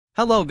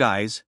Hello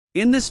guys,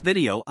 in this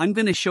video I'm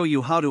gonna show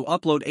you how to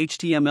upload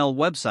HTML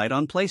website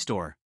on Play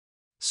Store.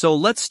 So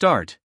let's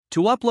start.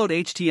 To upload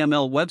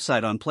HTML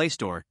website on Play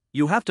Store,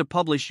 you have to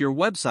publish your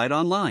website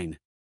online.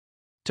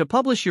 To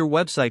publish your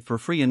website for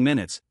free in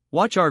minutes,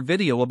 watch our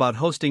video about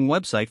hosting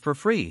website for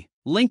free.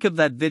 Link of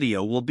that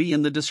video will be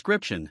in the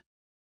description.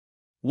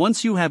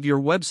 Once you have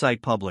your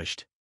website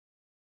published,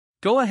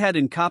 go ahead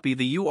and copy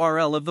the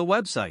URL of the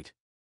website.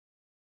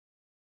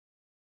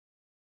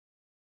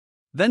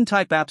 Then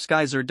type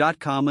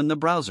appsgeyser.com in the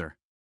browser.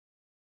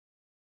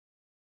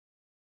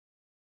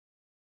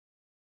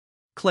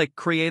 Click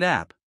Create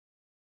App.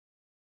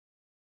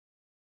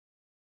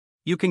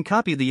 You can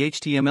copy the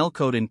HTML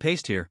code and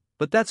paste here,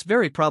 but that's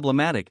very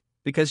problematic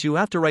because you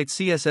have to write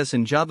CSS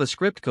and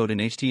JavaScript code in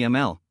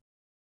HTML.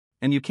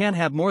 And you can't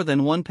have more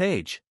than one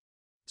page.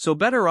 So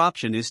better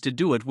option is to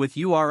do it with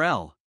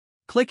URL.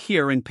 Click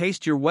here and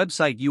paste your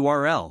website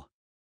URL.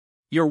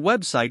 Your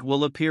website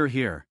will appear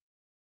here.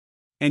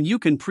 And you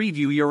can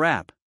preview your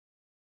app.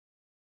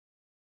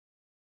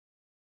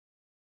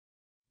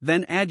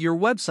 Then add your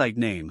website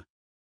name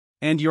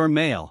and your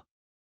mail.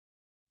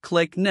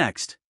 Click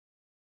Next.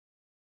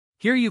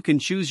 Here you can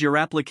choose your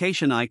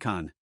application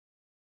icon.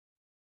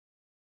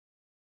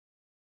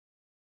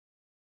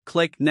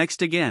 Click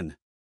Next again.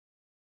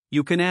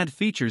 You can add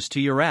features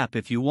to your app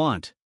if you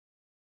want.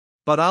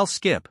 But I'll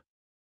skip.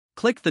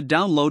 Click the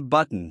Download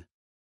button.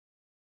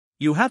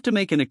 You have to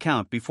make an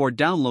account before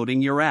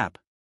downloading your app.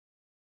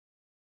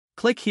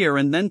 Click here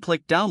and then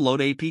click Download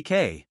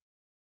APK.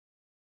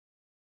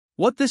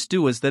 What this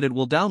do is that it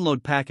will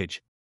download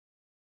package.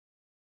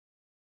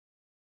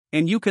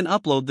 And you can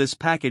upload this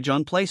package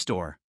on Play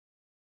Store.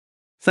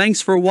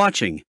 Thanks for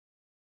watching.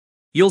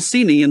 You'll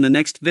see me in the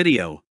next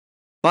video.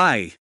 Bye.